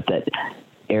about it that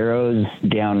arrows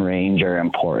downrange are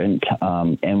important.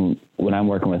 And when I'm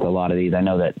working with a lot of these, I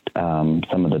know that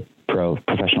some of the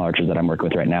professional archers that I'm working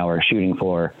with right now are shooting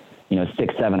for,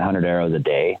 600-700 arrows a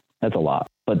day. That's a lot.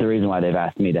 But the reason why they've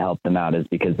asked me to help them out is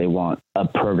because they want a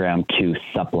program to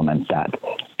supplement that.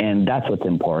 And that's what's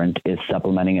important, is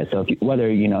supplementing it. So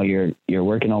whether, you're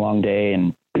working a long day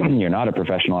and you're not a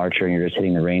professional archer and you're just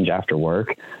hitting the range after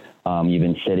work, you've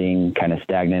been sitting kind of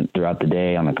stagnant throughout the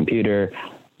day on the computer,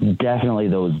 definitely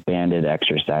those banded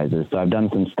exercises. So I've done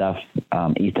some stuff.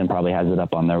 Ethan probably has it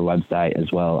up on their website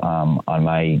as well, on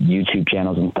my YouTube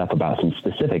channels and stuff, about some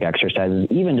specific exercises,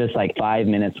 even just like 5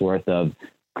 minutes worth of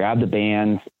grab the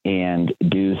bands and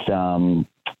do some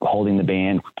holding the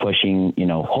band, pushing,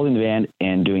 holding the band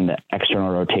and doing the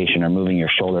external rotation or moving your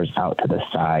shoulders out to the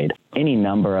side. Any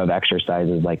number of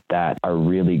exercises like that are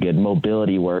really good.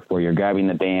 Mobility work where you're grabbing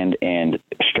the band and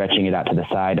stretching it out to the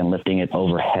side and lifting it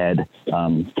overhead,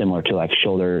 similar to like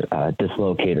shoulder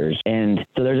dislocators. And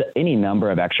so there's any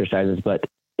number of exercises, but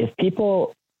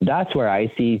that's where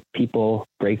I see people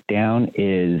break down,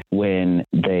 is when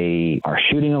they are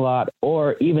shooting a lot,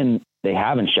 or even they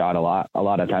haven't shot a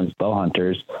lot of times, bow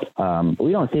hunters.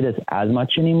 We don't see this as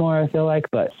much anymore, I feel like,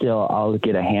 but still I'll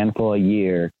get a handful a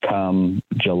year come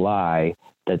July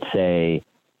that say,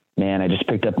 man, I just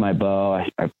picked up my bow.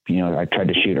 I tried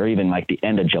to shoot, or even like the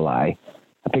end of July,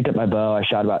 I picked up my bow. I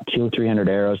shot about 200-300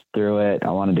 arrows through it.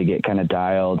 I wanted to get kind of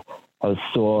dialed. I was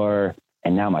sore.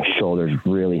 And now my shoulders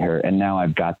really hurt. And now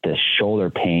I've got this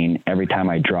shoulder pain every time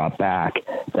I draw back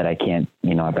that I can't,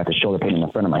 I've got the shoulder pain in the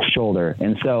front of my shoulder.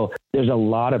 And so there's a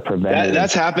lot of preventive.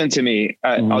 That's happened to me.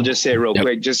 I'll just say real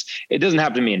quick, it doesn't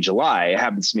happen to me in July. It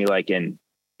happens to me like in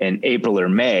April or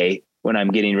May when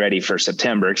I'm getting ready for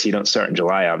September, because you don't start in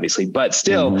July, obviously. But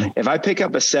still, if I pick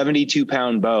up a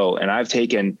 72-pound bow and I've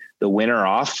taken the winter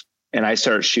off, and I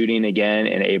start shooting again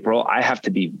in April, I have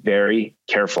to be very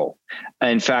careful.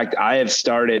 In fact, I have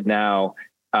started now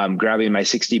grabbing my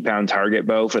 60-pound target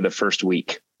bow for the first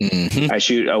week. Mm-hmm. I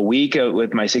shoot a week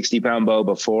with my 60-pound bow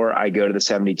before I go to the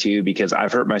 72, because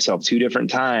I've hurt myself 2 different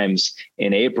times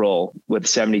in April with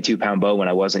 72-pound bow when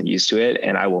I wasn't used to it.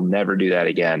 And I will never do that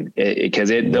again, because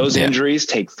those injuries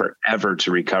take forever to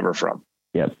recover from.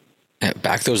 Yep.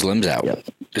 Back those limbs out,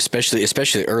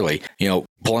 especially early,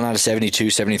 pulling out a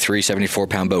 72, 73, 74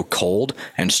 pound bow cold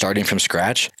and starting from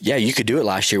scratch. Yeah, you could do it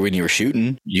last year when you were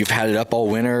shooting. You've had it up all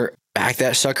winter. Back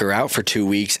that sucker out for 2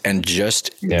 weeks and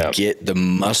just get the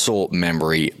muscle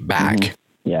memory back.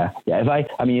 Mm-hmm. Yeah.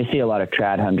 You see a lot of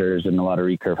trad hunters and a lot of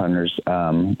recurve hunters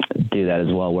do that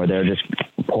as well, where they're just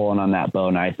pulling on that bow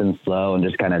nice and slow and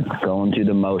just kind of going through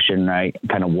the motion, right?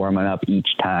 Kind of warming up each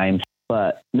time.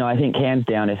 But no, I think hands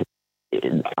down, if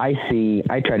I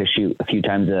try to shoot a few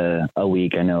times a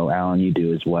week. I know, Alan, you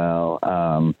do as well.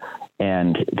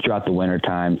 And throughout the winter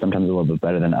time, sometimes a little bit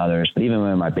better than others, but even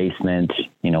in my basement,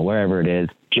 wherever it is,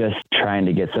 just trying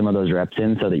to get some of those reps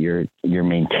in so that you're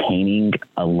maintaining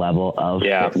a level of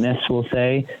fitness, we'll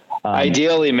say.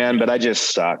 Ideally, man, but I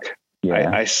just suck.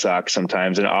 Yeah. I suck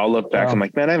sometimes, and I'll look back. I'm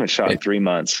like, man, I haven't shot in 3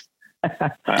 months.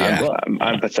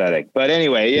 I'm pathetic. But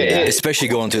anyway, especially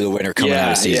going through the winter, coming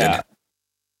out of season. Yeah.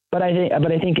 But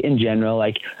I think in general,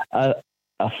 like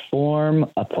a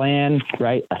form, a plan,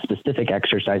 right? A specific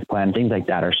exercise plan, things like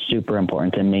that are super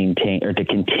important to maintain or to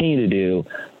continue to do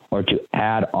or to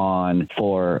add on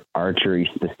for archery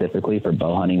specifically, for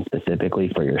bow hunting specifically,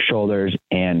 for your shoulders.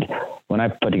 And when I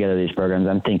put together these programs,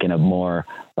 I'm thinking of more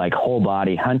like whole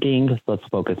body hunting. Let's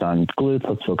focus on glutes.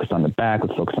 Let's focus on the back.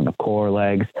 Let's focus on the core,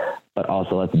 legs, but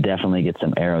also let's definitely get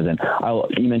some arrows in.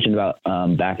 You mentioned about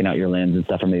backing out your limbs and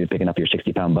stuff, or maybe picking up your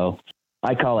 60-pound bow.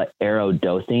 I call it arrow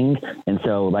dosing. And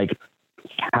so like,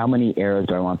 how many arrows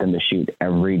do I want them to shoot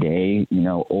every day,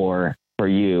 or for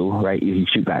you, right? You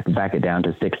shoot back it down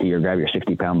to 60 or grab your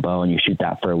 60-pound bow and you shoot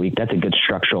that for a week. That's a good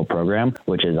structural program,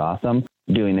 which is awesome.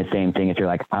 Doing the same thing if you're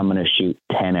like, I'm going to shoot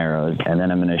 10 arrows and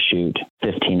then I'm going to shoot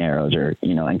 15 arrows or,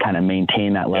 and kind of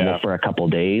maintain that level for a couple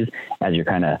of days as you're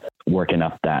kind of working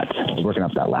up that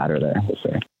ladder there. We'll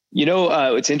say.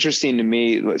 It's interesting to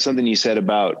me, something you said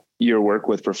about your work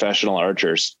with professional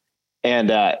archers. And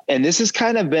this has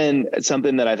kind of been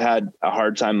something that I've had a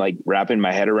hard time like wrapping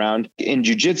my head around. In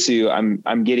jiu-jitsu,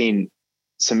 I'm getting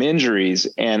some injuries,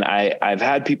 and I've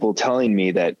had people telling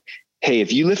me that, hey,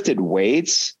 if you lifted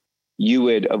weights, you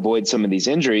would avoid some of these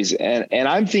injuries. And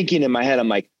I'm thinking in my head, I'm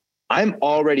like, I'm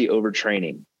already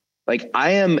overtraining. Like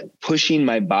I am pushing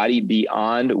my body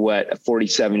beyond what a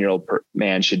 47-year-old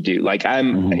man should do. Like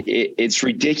it's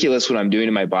ridiculous what I'm doing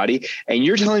to my body. And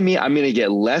you're telling me I'm going to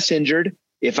get less injured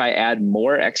if I add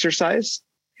more exercise.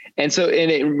 And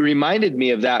it reminded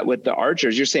me of that with the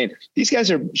archers. You're saying these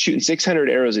guys are shooting 600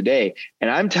 arrows a day.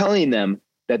 And I'm telling them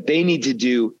that they need to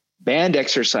do band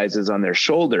exercises on their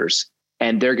shoulders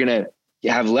and they're going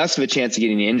to have less of a chance of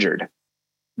getting injured.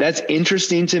 That's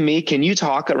interesting to me. Can you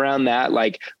talk around that?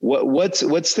 Like what's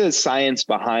the science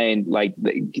behind like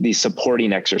these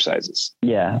supporting exercises?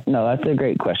 Yeah, no, that's a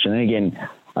great question. And again,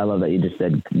 I love that you just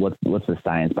said, what's the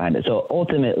science behind it? So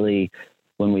ultimately,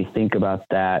 when we think about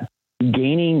that,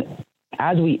 gaining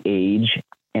as we age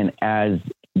and as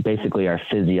basically our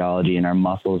physiology and our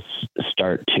muscles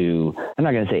start to, I'm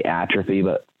not going to say atrophy,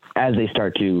 but as they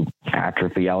start to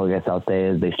atrophy, I guess I'll say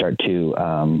is they start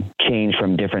to change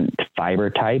from different fiber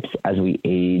types as we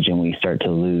age and we start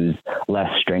to lose less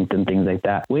strength and things like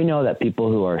that. We know that people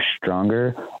who are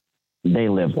stronger, they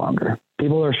live longer.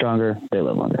 People who are stronger, they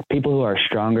live longer. People who are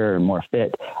stronger and more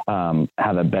fit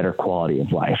have a better quality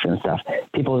of life and stuff.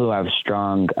 People who have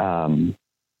strong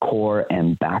core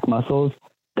and back muscles,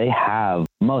 they have,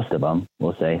 most of them,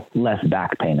 we'll say, less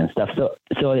back pain and stuff.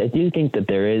 So I do think that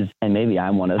there is, and maybe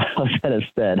I'm one of those that have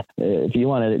said, if you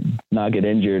want to not get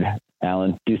injured,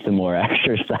 Alan, do some more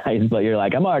exercise. But you're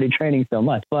like, I'm already training so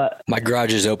much. But my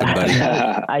garage is open, buddy.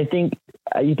 I think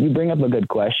you bring up a good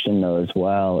question though as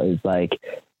well. Is like,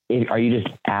 are you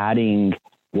just adding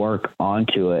work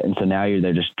onto it? And so now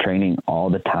they're just training all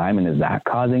the time. And is that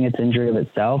causing its injury of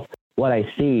itself? What I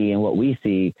see and what we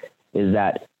see is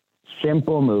that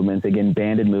simple movements, again,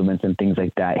 banded movements and things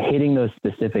like that, hitting those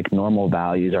specific normal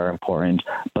values are important,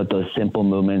 but those simple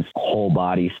movements, whole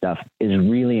body stuff is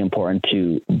really important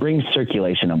to bring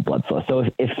circulation and blood flow. So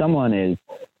if someone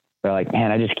they're like,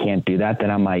 man, I just can't do that,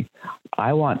 then I'm like,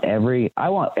 I want every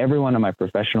one of my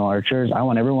professional archers, I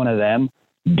want every one of them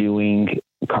doing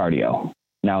cardio.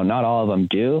 Now, not all of them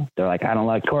do. They're like, I don't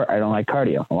like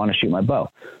cardio. I want to shoot my bow.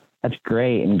 That's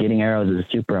great. And getting arrows is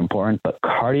super important, but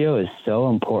cardio is so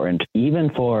important, even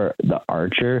for the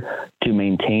archer, to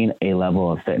maintain a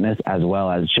level of fitness as well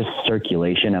as just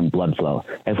circulation and blood flow.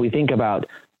 If we think about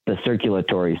the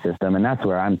circulatory system, and that's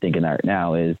where I'm thinking right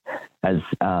now is as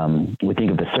we think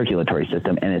of the circulatory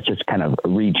system and it's just kind of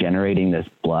regenerating this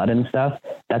blood and stuff,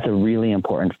 that's a really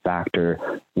important factor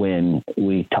when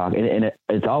we talk, and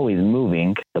it's always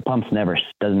moving. The pump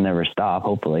doesn't never stop,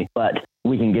 hopefully, but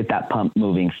we can get that pump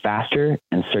moving faster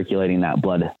and circulating that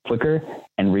blood quicker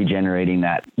and regenerating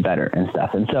that better and stuff.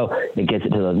 And so it gets it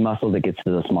to those muscles, it gets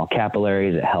to those small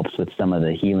capillaries, it helps with some of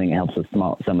the healing, it helps with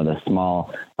some of the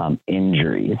small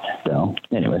injuries. So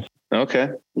anyways. Okay.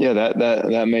 Yeah,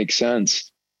 that makes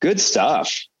sense. Good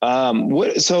stuff.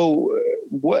 What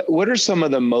are some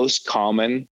of the most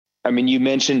common I mean, you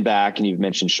mentioned back and you've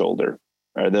mentioned shoulder.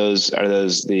 Are those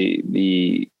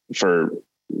the for,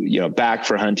 back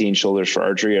for hunting, shoulders for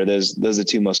archery? Are those the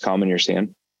two most common you're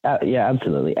seeing? Yeah,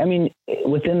 absolutely. I mean,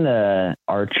 within the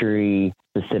archery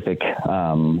specific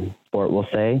sport, we'll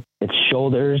say it's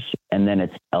shoulders and then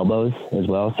it's elbows as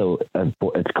well. So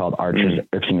it's called archer's.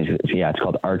 It's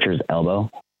called archer's elbow.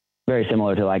 Very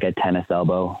similar to like a tennis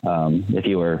elbow. If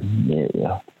you were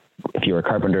a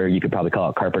carpenter, you could probably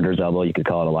call it carpenter's elbow. You could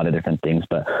call it a lot of different things,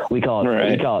 but we call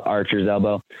it archer's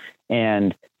elbow,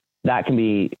 and that can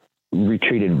be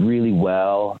retreated really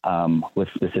well with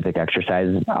specific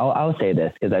exercises. I'll say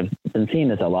this because I've been seeing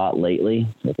this a lot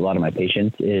lately with a lot of my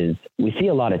patients. Is we see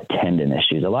a lot of tendon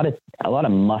issues, a lot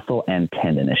of muscle and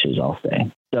tendon issues, I'll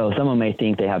say. So someone may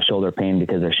think they have shoulder pain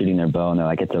because they're shooting their bow and they're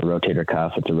like, it's a rotator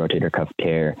cuff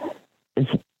tear. It's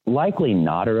likely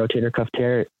not a rotator cuff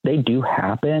tear. They do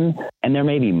happen, and there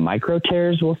may be micro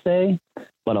tears, we'll say,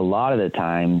 but a lot of the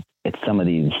time it's some of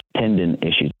these tendon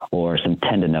issues or some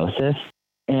tendinosis.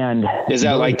 And is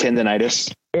that like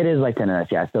tendinitis? It is like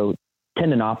tendinitis, yeah. So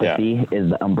tendinopathy is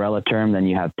the umbrella term. Then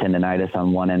you have tendinitis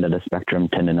on one end of the spectrum,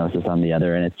 tendinosis on the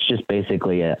other. And it's just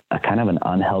basically a kind of an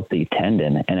unhealthy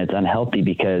tendon. And it's unhealthy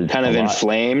because kind of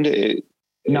inflamed.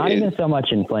 Not even so much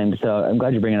inflamed. So I'm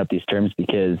glad you're bringing up these terms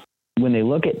because when they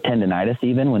look at tendinitis,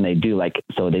 even when they do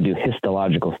they do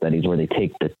histological studies where they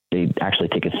actually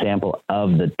take a sample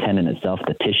of the tendon itself,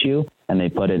 the tissue, and they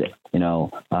put it,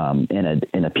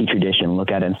 in a petri dish and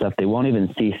look at it and stuff. They won't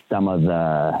even see some of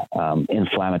the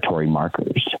inflammatory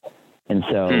markers. And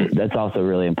so that's also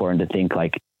really important to think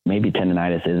like maybe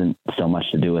tendinitis isn't so much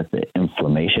to do with the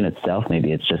inflammation itself.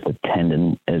 Maybe it's just a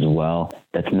tendon as well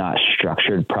that's not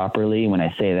structured properly. When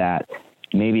I say that,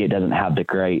 maybe it doesn't have the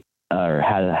great or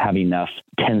have enough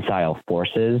tensile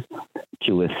forces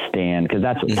to withstand, because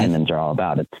that's what tendons are all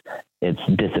about. It's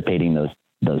dissipating those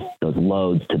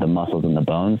loads to the muscles and the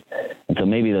bones. And so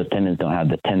maybe those tendons don't have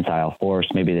the tensile force.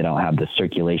 Maybe they don't have the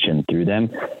circulation through them.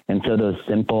 And so those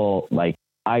simple,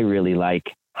 I really like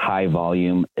high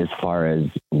volume as far as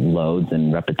loads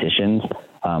and repetitions.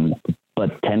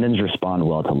 But tendons respond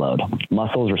well to load.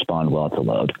 Muscles respond well to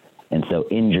load. And so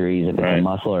injuries, if it's a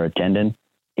muscle or a tendon,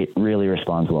 it really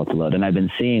responds well to load. And I've been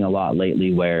seeing a lot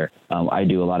lately where I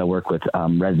do a lot of work with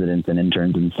residents and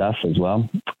interns and stuff as well.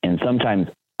 And sometimes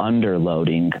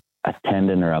underloading a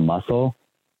tendon or a muscle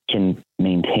can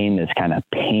maintain this kind of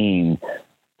pain.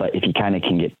 But if you kind of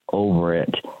can get over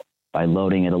it by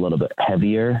loading it a little bit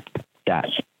heavier, that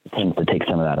tends to take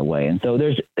some of that away. And so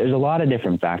there's a lot of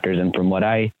different factors. And from what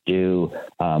I do,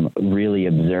 really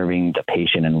observing the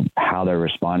patient and how they're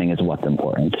responding is what's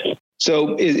important.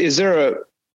 So is there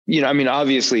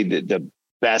obviously the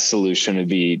best solution would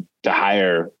be to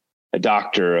hire a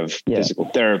doctor of physical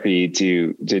therapy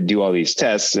to do all these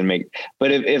tests and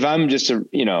but if I'm just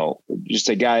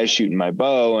a guy shooting my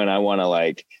bow and I want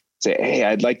to say, hey,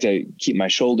 I'd like to keep my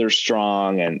shoulders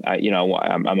strong. And I'm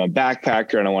a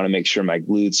backpacker and I want to make sure my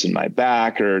glutes and my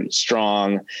back are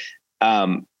strong.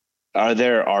 Are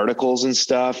there articles and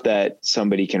stuff that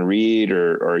somebody can read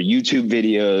or YouTube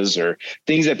videos or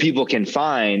things that people can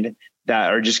find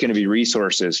that are just going to be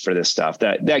resources for this stuff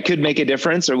that could make a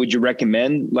difference? Or would you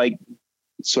recommend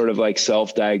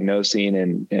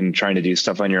self-diagnosing and trying to do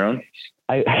stuff on your own?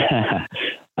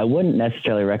 I wouldn't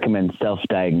necessarily recommend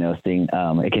self-diagnosing.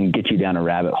 It can get you down a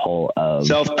rabbit hole of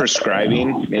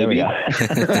self-prescribing. Maybe.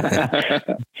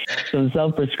 So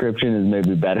self-prescription is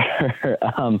maybe better.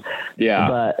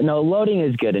 But no, loading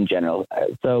is good in general.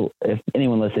 So if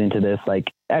anyone listening to this,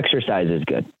 exercise is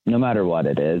good, no matter what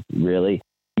it is, really.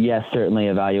 Yes, certainly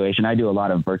evaluation. I do a lot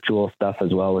of virtual stuff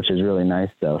as well, which is really nice.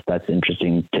 So if that's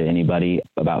interesting to anybody,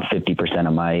 about 50%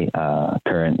 of my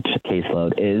current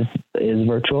caseload is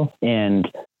virtual. And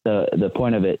the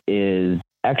point of it is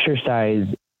exercise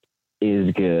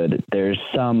is good.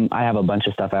 I have a bunch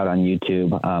of stuff out on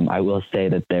YouTube. I will say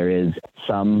that there is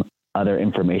some other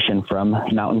information from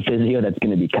Mountain Physio that's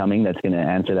going to be coming that's going to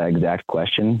answer that exact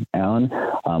question, Alan.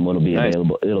 It'll be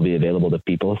available. It'll be available to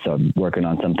people. So I'm working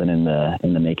on something in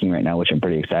the making right now, which I'm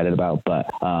pretty excited about. But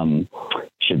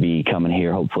should be coming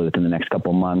here hopefully within the next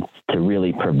couple months to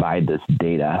really provide this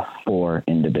data for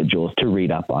individuals to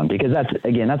read up on, because that's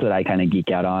what I kind of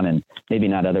geek out on, and maybe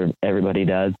not everybody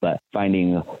does, but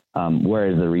finding where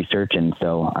is the research. And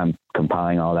so I'm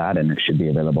compiling all that, and it should be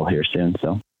available here soon.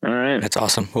 So. All right. That's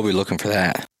awesome. We'll be looking for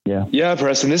that. Yeah. Yeah,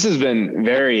 Preston, this has been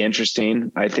very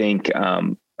interesting. I think,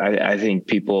 I think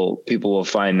people will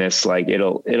find this,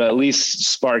 it'll at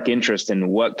least spark interest in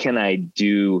what can I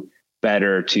do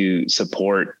better to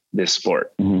support this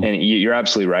sport. And you're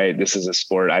absolutely right. This is a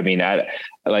sport. I mean,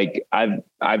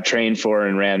 I've trained for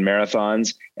and ran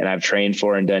marathons, and I've trained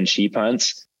for and done sheep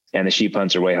hunts, and the sheep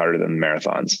hunts are way harder than the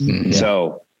marathons.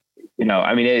 So,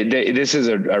 I mean, this is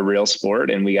a real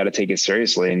sport, and we got to take it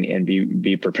seriously and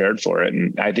be prepared for it.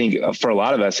 And I think for a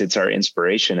lot of us, it's our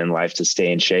inspiration in life to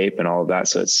stay in shape and all of that.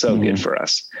 So it's so good for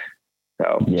us.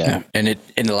 So, yeah. And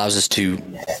it allows us to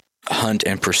hunt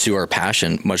and pursue our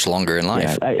passion much longer in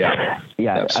life.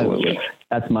 Yeah, absolutely.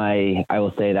 I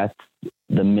will say that's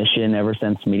the mission ever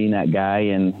since meeting that guy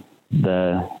in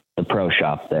the pro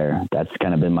shop there. That's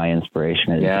kind of been my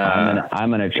inspiration. I'm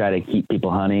going to try to keep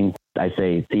people hunting. I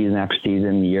say season after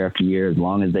season, year after year, as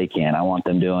long as they can. I want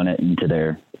them doing it into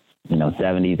their,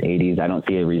 70s, 80s. I don't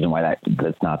see a reason why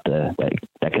that's not that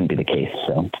couldn't be the case.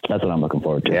 So that's what I'm looking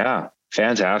forward to. Yeah.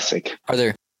 Fantastic.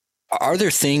 Are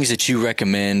there things that you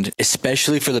recommend,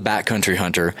 especially for the backcountry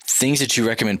hunter, things that you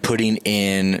recommend putting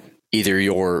in either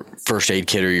your first aid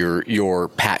kit or your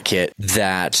pack kit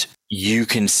that you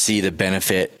can see the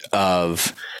benefit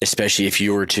of, especially if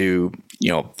you were to,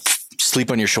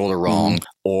 sleep on your shoulder wrong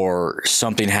or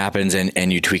something happens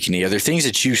and you tweak any other things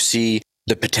that you see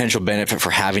the potential benefit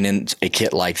for having in a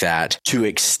kit like that to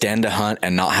extend a hunt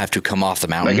and not have to come off the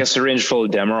mountain? Like a syringe full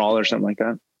of Demerol or something like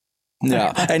that.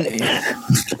 No, and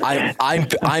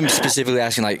I'm specifically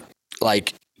asking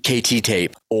like KT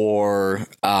tape or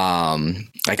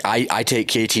I take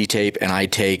KT tape and I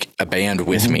take a band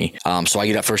with me. So I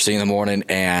get up first thing in the morning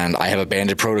and I have a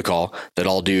banded protocol that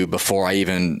I'll do before I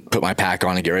even put my pack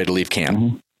on and get ready to leave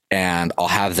camp. And I'll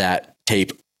have that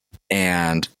tape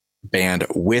and band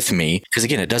with me because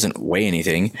again, it doesn't weigh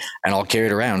anything, and I'll carry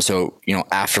it around. So,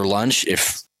 after lunch,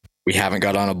 if we haven't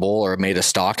got on a bull or made a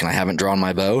stalk and I haven't drawn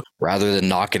my bow, rather than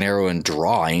nock an arrow and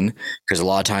drawing, because a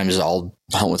lot of times I'll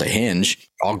hunt with a hinge,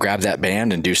 I'll grab that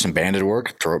band and do some banded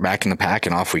work, throw it back in the pack,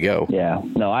 and off we go. Yeah,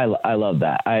 no, I love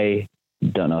that. I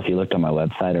don't know if you looked on my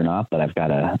website or not, but I've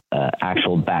got a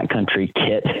actual backcountry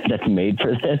kit that's made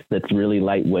for this. That's really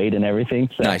lightweight and everything.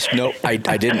 So. Nice. No, I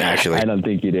didn't actually. I don't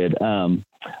think you did.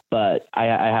 But I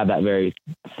have that very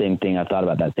same thing. I thought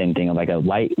about that same thing of like a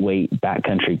lightweight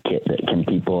backcountry kit that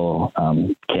people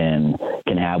can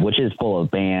have, which is full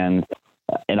of bands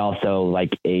and also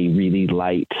like a really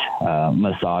light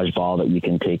massage ball that you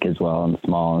can take as well and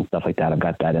small and stuff like that. I've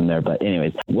got that in there. But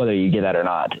anyways, whether you get that or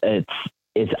not,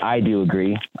 I do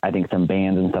agree. I think some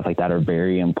bands and stuff like that are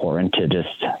very important to just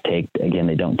take. Again,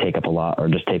 they don't take up a lot, or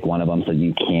just take one of them so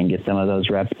you can get some of those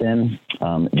reps in.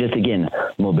 Just again,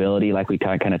 mobility, like we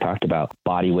kind of talked about,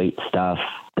 body weight stuff.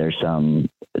 There's some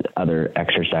other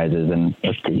exercises, and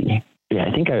let's see.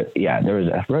 Yeah,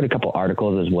 I wrote a couple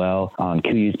articles as well on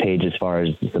KU's page as far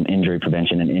as some injury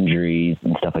prevention and injuries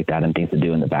and stuff like that, and things to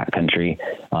do in the backcountry.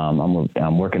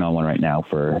 I'm working on one right now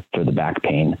for the back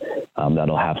pain.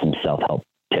 That'll have some self-help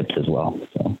tips as well.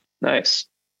 So nice.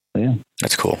 Yeah,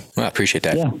 that's cool. Well, I appreciate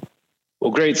that. Yeah.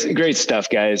 Well, great stuff,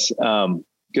 guys.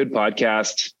 Good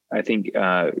podcast. I think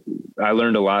I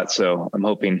learned a lot, so I'm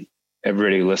hoping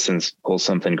everybody who listens pulls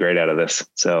something great out of this.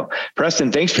 So,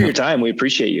 Preston, thanks for your time. We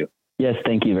appreciate you. Yes,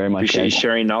 thank you very much. Appreciate you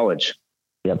sharing knowledge.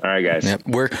 Yep. All right, guys. Yep.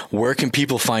 Where can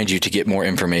people find you to get more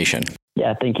information?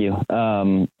 Yeah, thank you.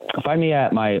 Find me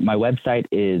at my website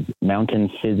is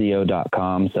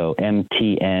mountainphysio.com. So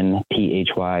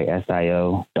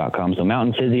MTNPHYSIO.com. So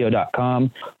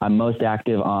mountainphysio.com. I'm most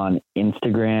active on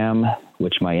Instagram,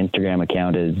 which my Instagram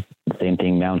account is the same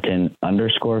thing,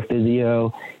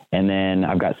 mountain_physio. And then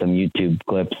I've got some YouTube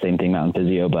clips, same thing, Mountain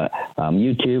Physio, but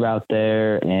YouTube out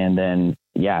there. And then,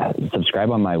 subscribe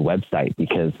on my website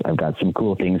because I've got some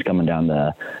cool things coming down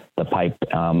the pipe,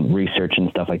 research and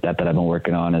stuff like that I've been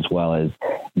working on, as well as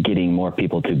getting more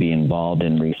people to be involved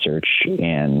in research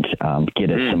and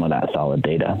get us some of that solid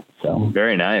data. So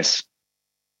very nice.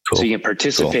 Cool. So you can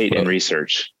participate in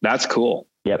research. That's cool.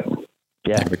 Yep.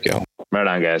 Yeah. There we go. Right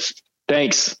on, guys.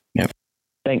 Thanks. Yep.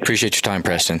 Thanks. Appreciate your time,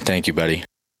 Preston. Thank you, buddy.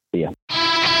 See ya.